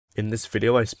In this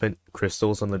video, I spent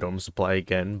crystals on the dorm supply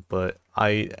again, but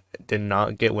I did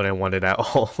not get what I wanted at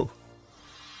all.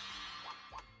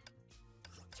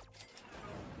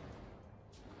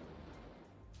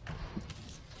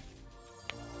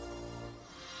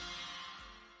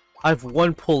 I have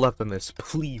one pull left on this.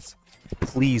 Please.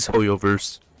 Please,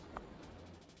 Hoyoverse.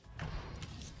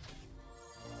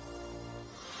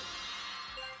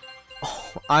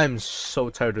 Oh, I'm so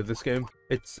tired of this game.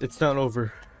 It's not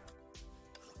over.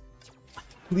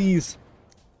 Please.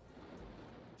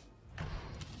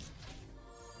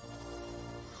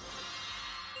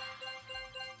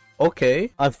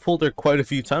 Okay, I've pulled her quite a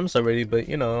few times already, but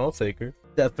you know, I'll take her.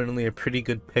 Definitely a pretty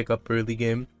good pickup early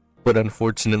game, but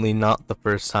unfortunately not the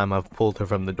first time I've pulled her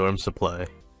from the dorm supply.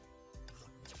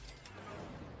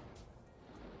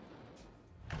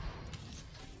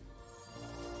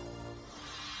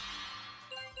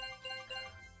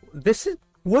 This is...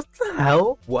 what the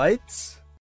hell? What?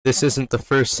 This isn't the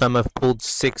first time I've pulled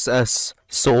 6S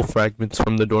soul fragments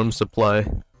from the dorm supply.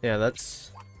 Yeah,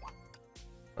 that's...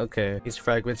 okay. These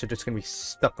fragments are just gonna be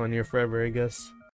stuck on here forever, I guess.